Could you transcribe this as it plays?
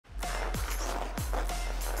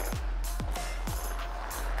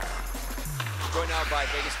Joined now by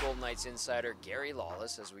Vegas Golden Knights insider Gary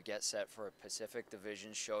Lawless as we get set for a Pacific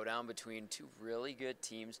Division showdown between two really good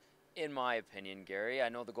teams, in my opinion, Gary. I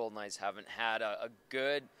know the Golden Knights haven't had a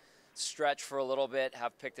good stretch for a little bit,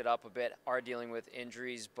 have picked it up a bit, are dealing with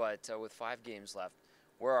injuries, but with 5 games left,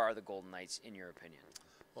 where are the Golden Knights in your opinion?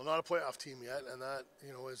 Well, not a playoff team yet, and that,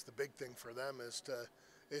 is the big thing for them is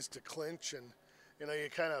to clinch. And you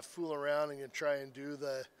kind of fool around and you try and do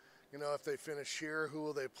the, if they finish here, who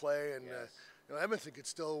will they play? And Yes. Edmonton could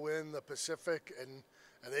still win the Pacific, and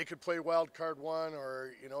they could play wild card one,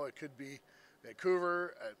 or it could be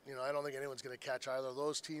Vancouver. I don't think anyone's going to catch either of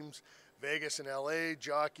those teams. Vegas and LA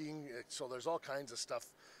jockeying, so there's all kinds of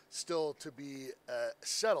stuff still to be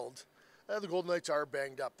settled. The Golden Knights are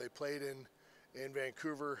banged up. They played in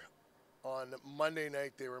Vancouver on Monday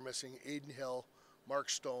night. They were missing Aiden Hill, Mark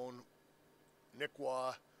Stone, Nick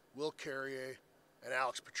Waugh, Will Carrier, and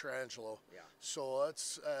Alex Pietrangelo. Yeah. So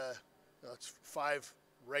that's 5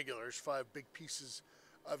 regulars, 5 big pieces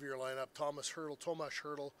of your lineup. Tomas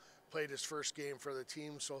Hertl played his first game for the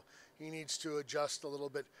team, so he needs to adjust a little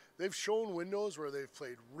bit. They've shown windows where they've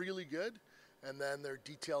played really good, and then their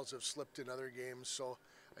details have slipped in other games. So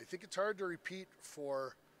I think it's hard to repeat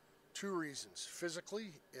for 2 reasons.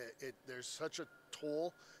 Physically, there's such a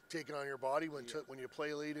toll taken on your body when you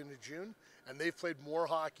play late into June, and they've played more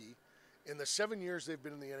hockey. In the 7 years they've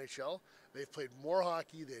been in the NHL, they've played more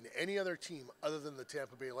hockey than any other team other than the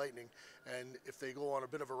Tampa Bay Lightning. And if they go on a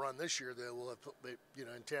bit of a run this year, they will have,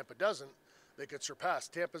 and Tampa doesn't, they could surpass.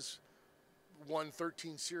 Tampa's won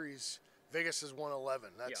 13 series. Vegas has won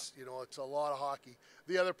 11. That's, it's a lot of hockey.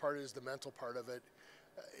 The other part is the mental part of it.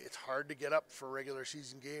 It's hard to get up for regular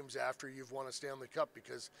season games after you've won a Stanley Cup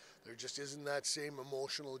because there just isn't that same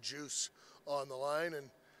emotional juice on the line.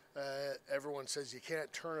 And everyone says you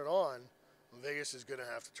can't turn it on. Vegas is going to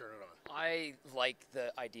have to turn it on. I like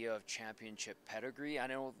the idea of championship pedigree. I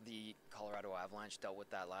know the Colorado Avalanche dealt with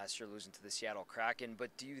that last year, losing to the Seattle Kraken. But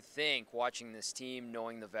do you think, watching this team,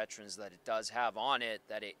 knowing the veterans that it does have on it,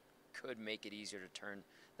 that it could make it easier to turn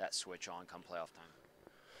that switch on come playoff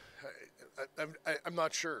time? I'm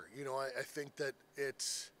not sure. I think that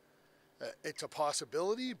it's a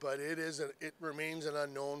possibility, but it remains an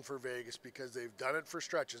unknown for Vegas because they've done it for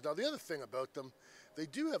stretches. Now, the other thing about them, they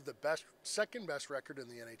do have the second best record in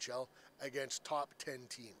the NHL against top 10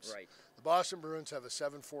 teams. Right. The Boston Bruins have a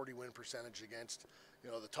 .740 win percentage against,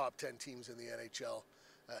 the top 10 teams in the NHL,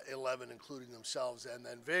 11 including themselves, and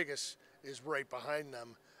then Vegas is right behind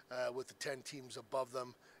them with the 10 teams above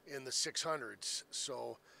them in the 600s.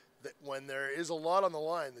 So that when there is a lot on the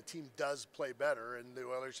line, the team does play better, and the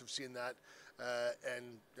Oilers have seen that,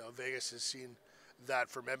 and Vegas has seen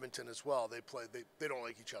that from Edmonton as well. They don't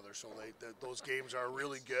like each other, so those games are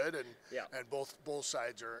really good, and both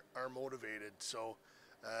sides are motivated. So,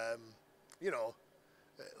 I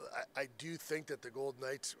do think that the Golden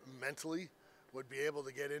Knights mentally would be able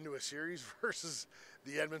to get into a series versus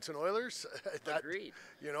the Edmonton Oilers. Agreed.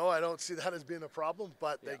 I don't see that as being a problem,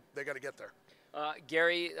 but they got to get there.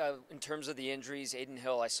 Gary, in terms of the injuries, Aiden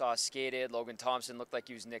Hill I saw skated. Logan Thompson looked like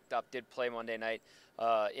he was nicked up, did play Monday night.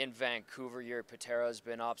 In Vancouver, Yuri Patera's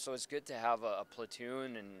been up, so it's good to have a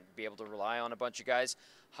platoon and be able to rely on a bunch of guys.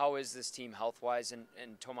 How is this team health-wise? And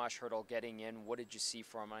Tomas Hertl getting in, what did you see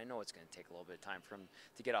from him? I know it's going to take a little bit of time for him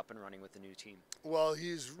to get up and running with the new team. Well,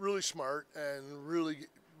 he's really smart and really,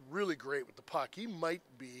 really great with the puck. He might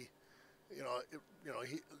be,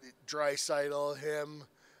 Draisaitl, him.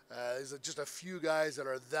 There's just a few guys that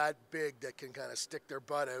are that big that can kind of stick their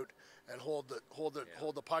butt out and hold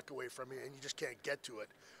the puck away from you, and you just can't get to it.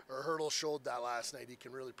 Or Hertl showed that last night. He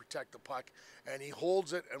can really protect the puck, and he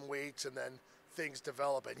holds it and waits, and then things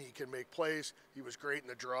develop, and he can make plays. He was great in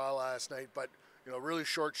the draw last night, but really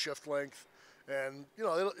short shift length, and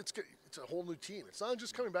it's a whole new team. It's not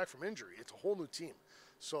just coming back from injury; it's a whole new team.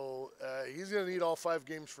 So he's going to need all 5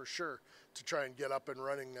 games for sure to try and get up and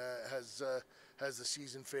running as the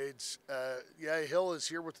season fades. Hill is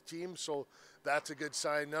here with the team, so that's a good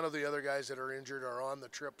sign. None of the other guys that are injured are on the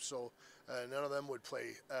trip, so none of them would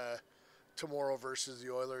play tomorrow versus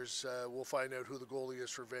the Oilers. We'll find out who the goalie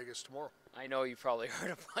is for Vegas tomorrow. I know you probably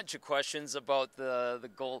heard a bunch of questions about the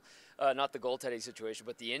goal, not the goaltending situation,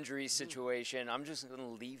 but the injury situation. I'm just going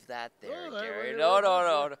to leave that there, Gary.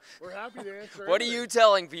 No. We're happy to answer. What are you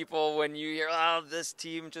telling people when you hear, this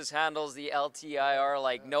team just handles the LTIR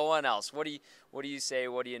like no one else? What do you say?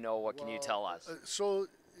 What do you know? What can you tell us? So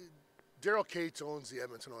Daryl Cates owns the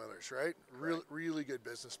Edmonton Oilers, right? Really good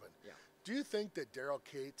businessman. Yeah. Do you think that Daryl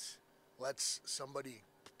Cates lets somebody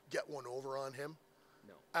get one over on him?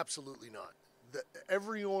 No. Absolutely not.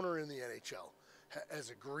 Every owner in the NHL has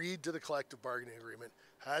agreed to the collective bargaining agreement,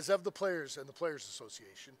 as have the players and the Players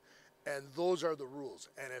Association, and those are the rules.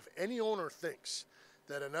 And if any owner thinks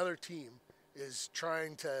that another team is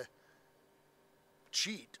trying to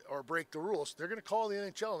cheat or break the rules, they're going to call the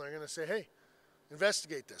NHL and they're going to say, hey,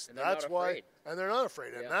 investigate this. And that's why, and they're not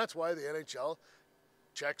afraid. Yeah. And that's why the NHL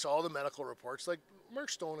checks all the medical reports. Like Mark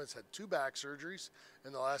Stone has had 2 back surgeries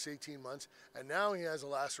in the last 18 months, and now he has a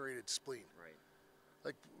lacerated spleen. Right.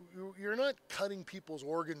 Like, you're not cutting people's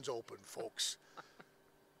organs open, folks,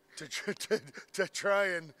 to try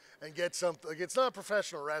and get something. Like, it's not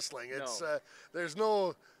professional wrestling. It's there's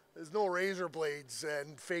no razor blades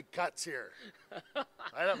and fake cuts here.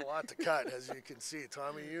 I have a lot to cut, as you can see.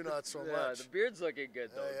 Tommy, you not so much. The beard's looking good,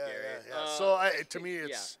 though, Gary. Yeah. So, to me,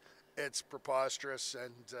 it's preposterous.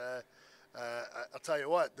 And I'll tell you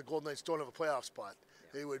what, the Golden Knights don't have a playoff spot.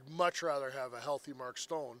 Yeah. They would much rather have a healthy Mark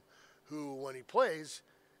Stone, who, when he plays,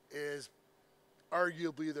 is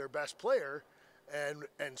arguably their best player and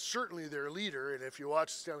certainly their leader. And if you watch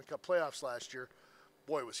the Stanley Cup playoffs last year,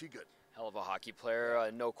 boy, was he good. Hell of a hockey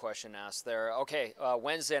player, no question asked there. Okay,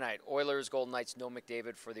 Wednesday night, Oilers, Golden Knights, no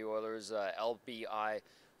McDavid for the Oilers, LBI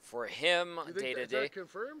for him, day-to-day. Is that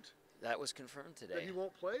confirmed? That was confirmed today. That he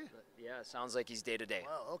won't play? Yeah, it sounds like he's day-to-day.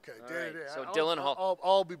 Wow, okay, day-to-day. Right. So Dylan Hall.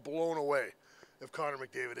 I'll be blown away if Connor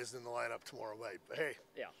McDavid isn't in the lineup tomorrow night. But hey,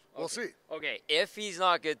 we'll see. Okay, if he's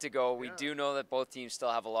not good to go, we do know that both teams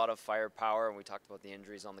still have a lot of firepower, and we talked about the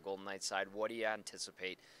injuries on the Golden Knights side. What do you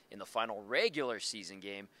anticipate in the final regular season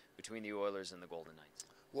game between the Oilers and the Golden Knights?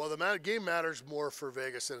 Well, the game matters more for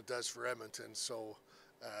Vegas than it does for Edmonton. So,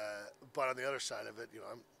 but on the other side of it,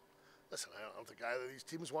 I don't think either of these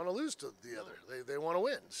teams want to lose to the other. They want to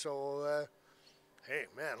win. So, hey,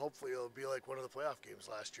 man, hopefully it'll be like one of the playoff games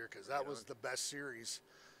last year, because that was the best series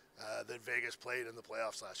that Vegas played in the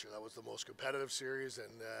playoffs last year. That was the most competitive series.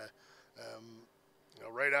 And,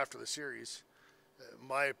 right after the series,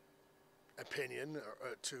 my opinion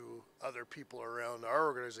to other people around our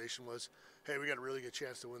organization was, hey, we got a really good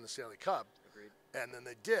chance to win the Stanley Cup. Agreed. And then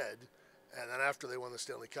they did. And then after they won the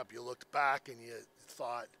Stanley Cup, you looked back and you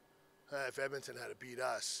thought, if Edmonton had beat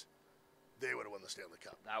us, they would have won the Stanley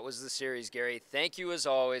Cup. That was the series, Gary. Thank you as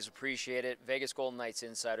always. Appreciate it. Vegas Golden Knights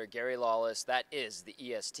insider Gary Lawless. That is the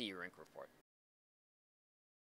EST Rink Report.